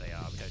grenades they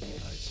are. We don't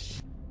need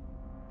those.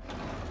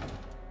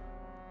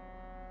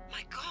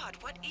 My God,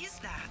 what is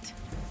that?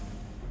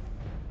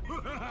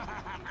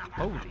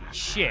 Holy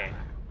shit.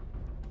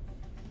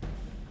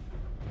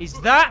 Is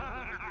that...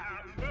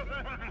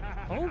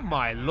 Oh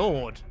my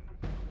lord.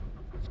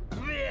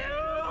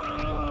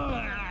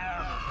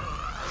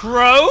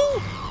 Crow?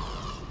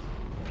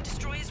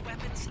 Destroy his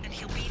weapons and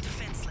he'll be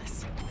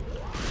defenseless.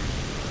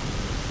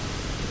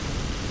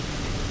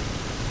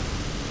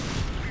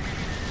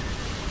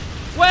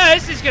 Well,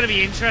 this is going to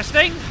be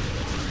interesting.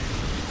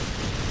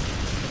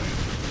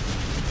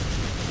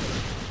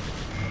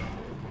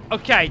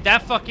 Okay,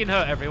 that fucking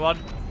hurt, everyone.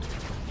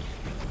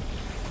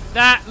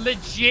 That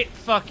legit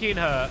fucking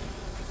hurt.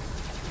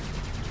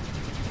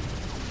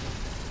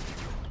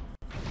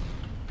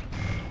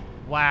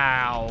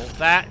 Wow,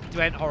 that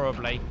went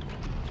horribly.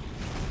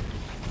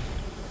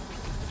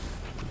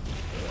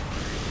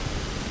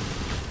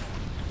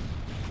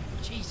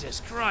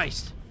 Jesus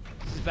Christ.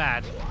 This is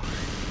bad.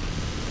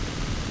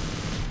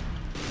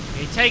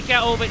 You take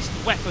out all of its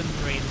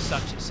weaponry and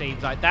such, it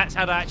seems like. That's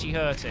how to actually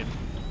hurt him.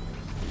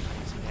 I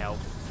need some help.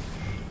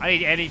 I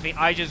need anything.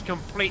 I just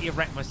completely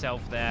wrecked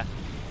myself there.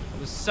 It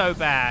was so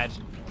bad.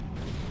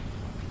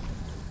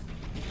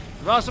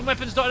 There are some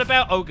weapons dotted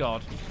about. Oh,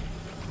 God.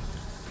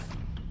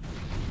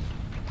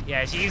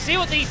 Yeah, so you can see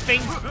what these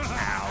things...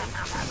 Ow.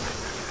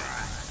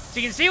 So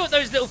you can see what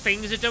those little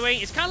things are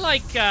doing. It's kind of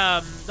like,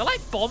 they're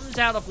like bombs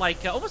out of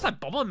like, almost like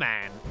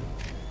Bomberman.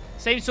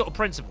 Same sort of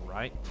principle,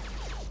 right?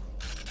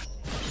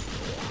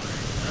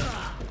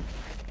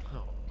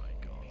 Oh my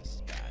God, this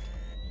is bad.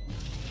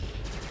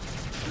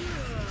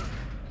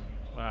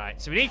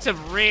 Alright, so we need to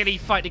really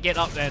fight to get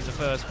up there in the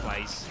first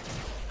place.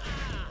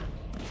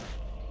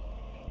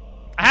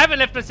 I haven't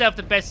left myself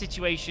the best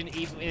situation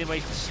even in a way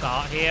to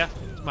start here.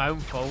 It's my own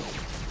fault.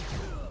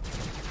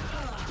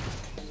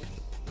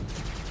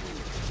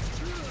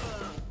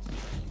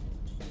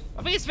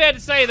 I think it's fair to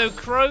say, though,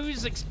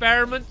 Crow's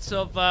experiments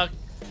of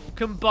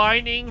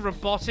combining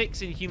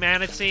robotics and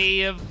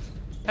humanity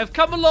have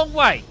come a long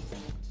way.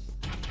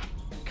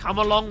 Come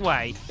a long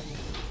way.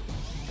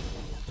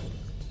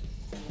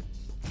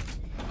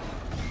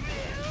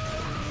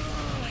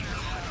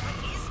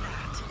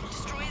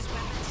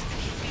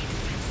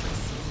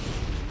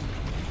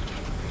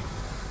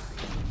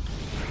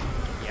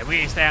 Yeah, we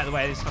need to stay out of the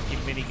way of this fucking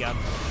minigun.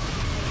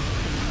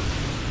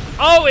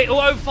 Oh, it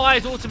auto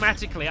fires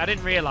automatically. I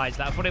didn't realize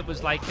that. I thought it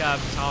was like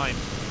timed.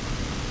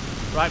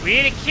 Right, we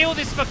need to kill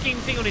this fucking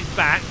thing on his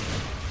back.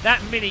 That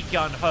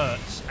minigun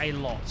hurts a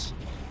lot.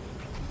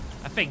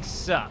 That thing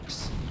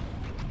sucks.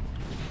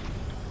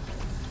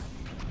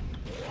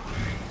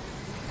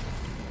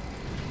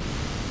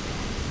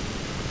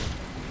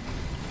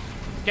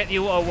 Get the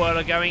auto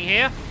whirler going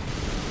here.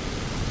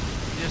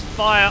 Just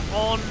fire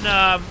on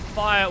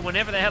fire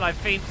whenever the hell I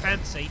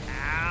fancy.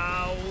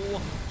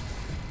 Ow.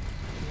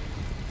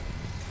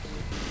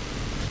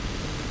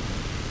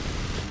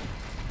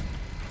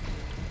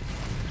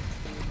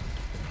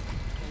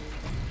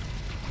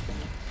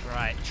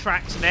 Right.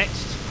 retract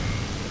next.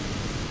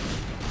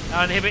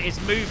 I'll inhibit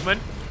its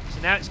movement.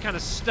 So now it's kind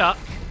of stuck.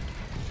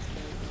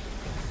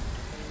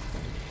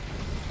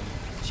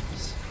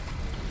 Jeez.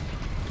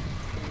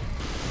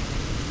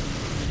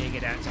 Need to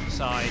get down to the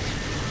side.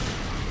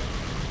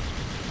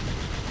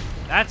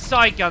 That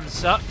side gun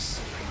sucks.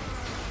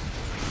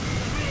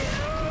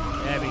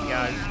 There we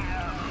go.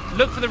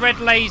 Look for the red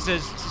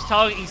lasers. It's its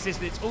targeting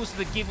system. It's also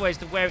the giveaways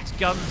to where its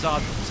guns are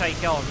to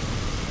take on.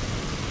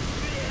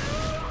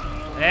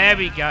 There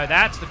we go.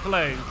 That's the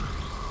clue.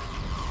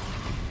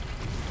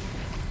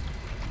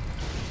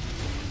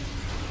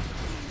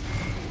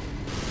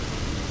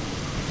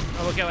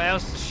 Oh, we'll get what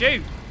else to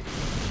shoot.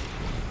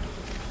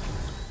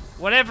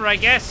 Whatever, I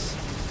guess.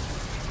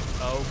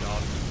 Oh,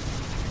 God.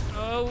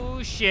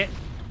 Oh, shit.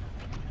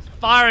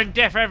 Fire and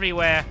death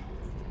everywhere.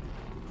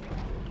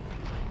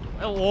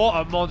 Oh, what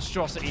a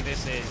monstrosity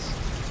this is.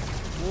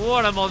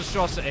 What a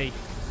monstrosity.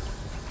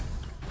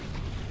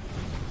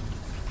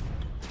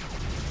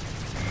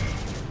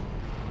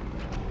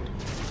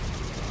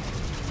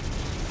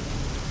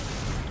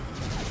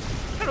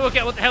 Trying to work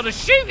out what the hell to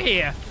shoot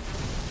here.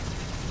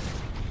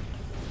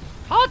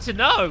 Hard to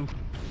know.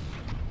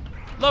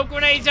 Lob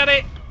grenades at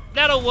it.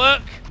 That'll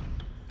work.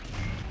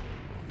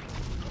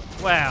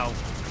 Well,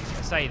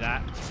 I say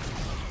that.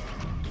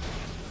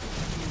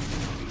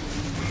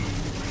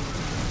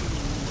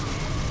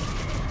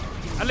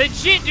 I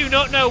legit do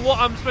not know what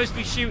I'm supposed to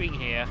be shooting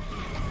here.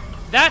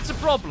 That's a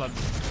problem.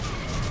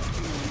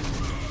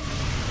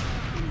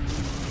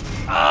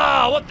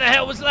 Ah, what the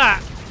hell was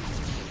that?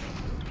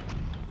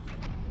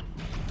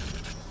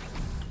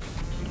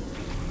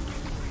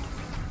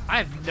 I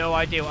have no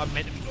idea what I'm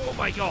meant to be. Oh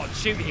my god,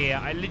 shoot here.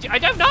 I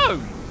don't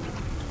know.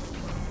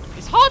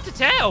 It's hard to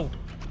tell.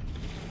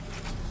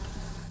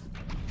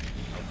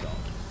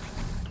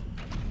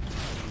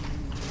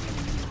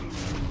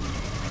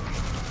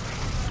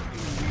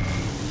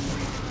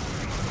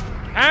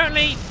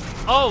 Apparently,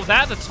 oh,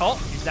 that at the top.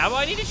 Is that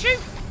what I need to shoot?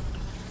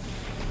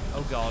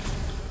 Oh god.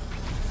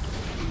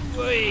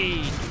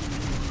 Whee.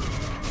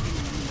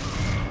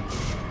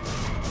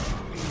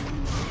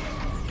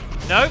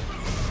 Nope.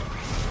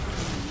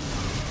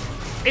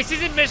 This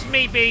isn't just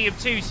me being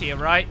obtuse here,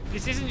 right?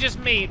 This isn't just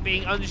me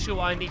being unsure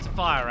what I need to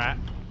fire at.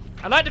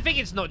 I like to think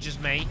it's not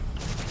just me.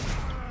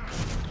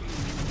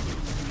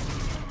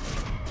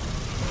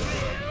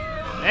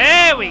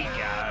 There we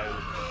go.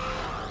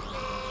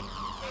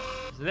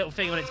 A little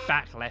thing on its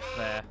back left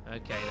there.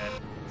 Okay, then.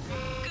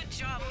 Good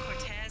job,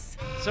 Cortez.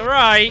 It's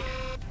alright.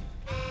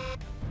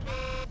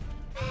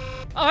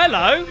 Oh,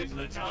 hello. Into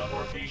the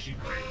teleportation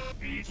crate.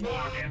 Feeds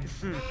walking.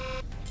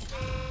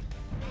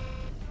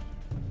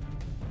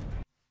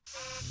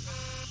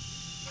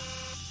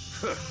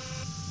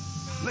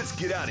 Let's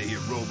get out of here,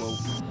 Robo.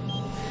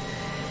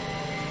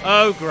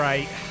 Oh,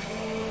 great.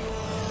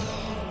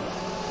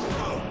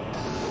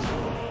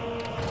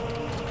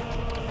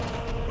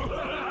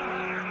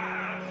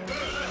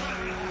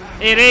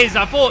 It is,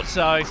 I thought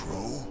so.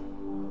 Crow?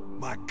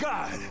 My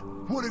God,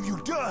 what have you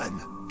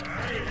done? I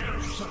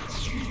have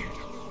succeeded.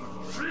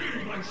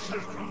 Freeing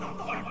myself from the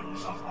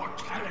bonds of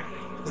mortality.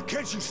 But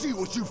can't you see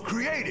what you've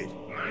created?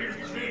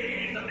 I've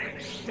created the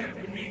next step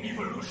in the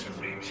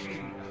evolutionary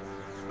chain.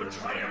 The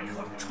triumph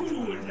of 2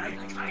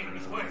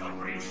 lifetimes worth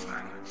of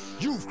research.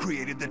 You've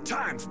created the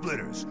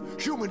TimeSplitters,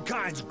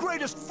 humankind's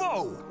greatest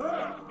foe.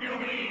 You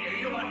mean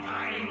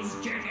humankind's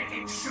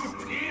genetic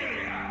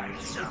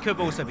superiors? It could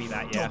also be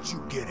that, yeah. Don't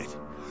you get it?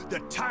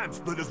 The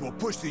TimeSplitters will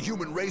push the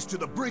human race to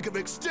the brink of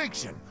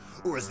extinction.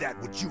 Or is that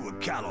what you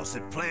and Kalos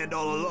had planned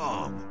all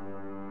along?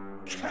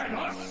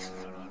 Kalos?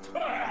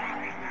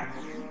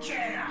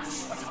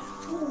 Kalos was a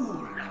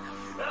fool.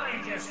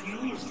 I just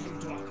used him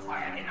to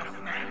acquire enough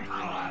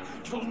manpower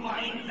to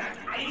mine that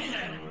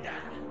island.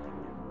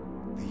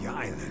 The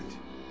island?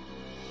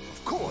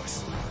 Of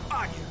course.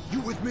 Anya, you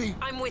with me?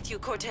 I'm with you,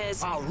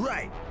 Cortez. All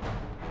right.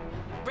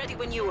 Ready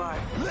when you are.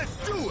 Let's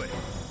do it!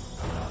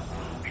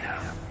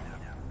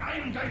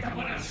 I'm going to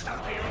put a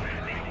stop to your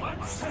meddling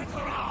once and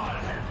for all.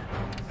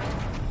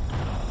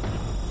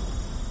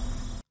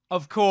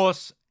 Of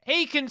course,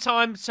 he can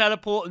time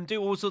teleport and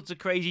do all sorts of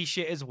crazy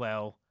shit as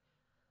well.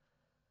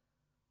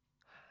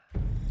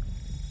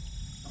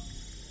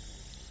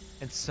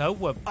 And so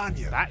we're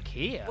Anya. back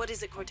here. What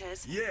is it,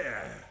 Cortez?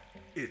 Yeah,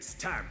 it's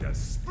time to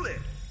split.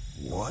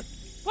 What?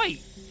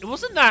 Wait, it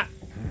wasn't that...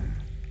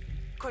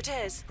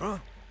 Cortez, Huh?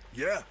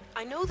 Yeah?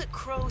 I know that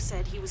Crow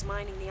said he was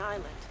mining the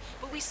island,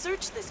 but we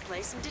searched this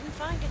place and didn't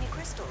find any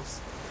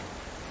crystals.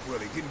 Well,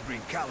 he didn't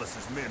bring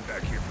Kalos' men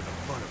back here for the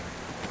fun of it.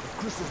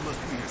 The crystals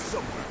must be here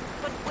somewhere.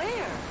 But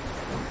where?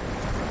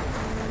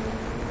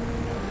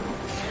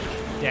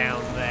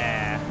 Down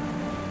there.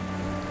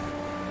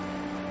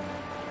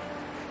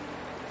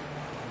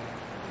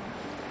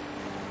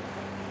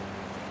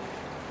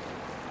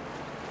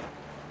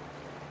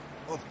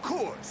 Of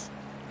course!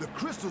 The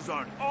crystals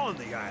aren't on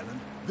the island,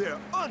 they're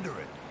under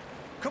it.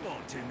 Come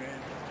on, Tin Man.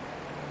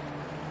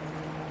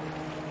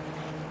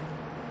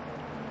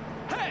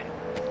 Hey!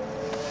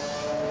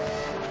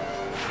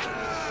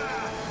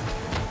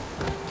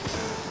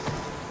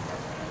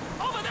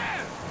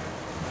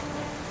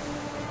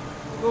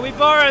 We'll be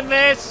borrowing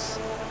this.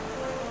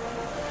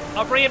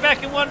 I'll bring it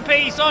back in one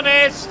piece,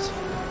 honest.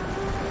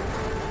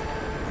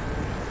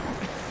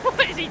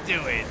 What is he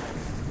doing?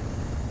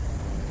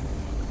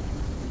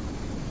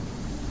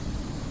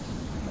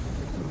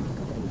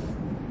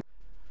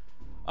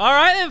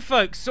 Alright then,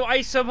 folks. So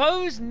I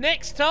suppose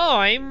next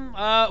time,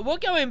 we're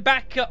going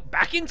back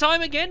in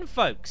time again,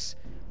 folks.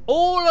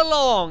 All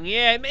along.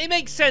 Yeah, it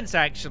makes sense,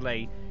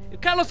 actually.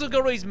 If Kalos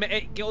got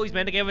all his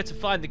men together to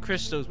find the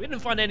crystals, we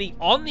didn't find any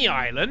on the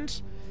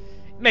island.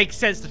 It makes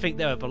sense to think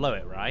they were below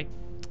it, right?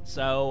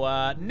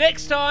 So,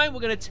 next time,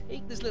 we're going to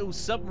take this little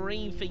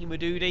submarine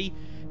thingamadoodie,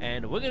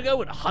 and we're going to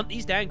go and hunt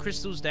these damn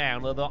crystals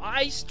down, although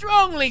I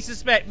strongly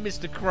suspect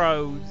Mr.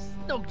 Crow's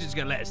not just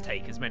going to let us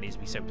take as many as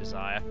we so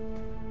desire.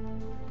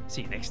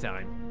 See you next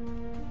time.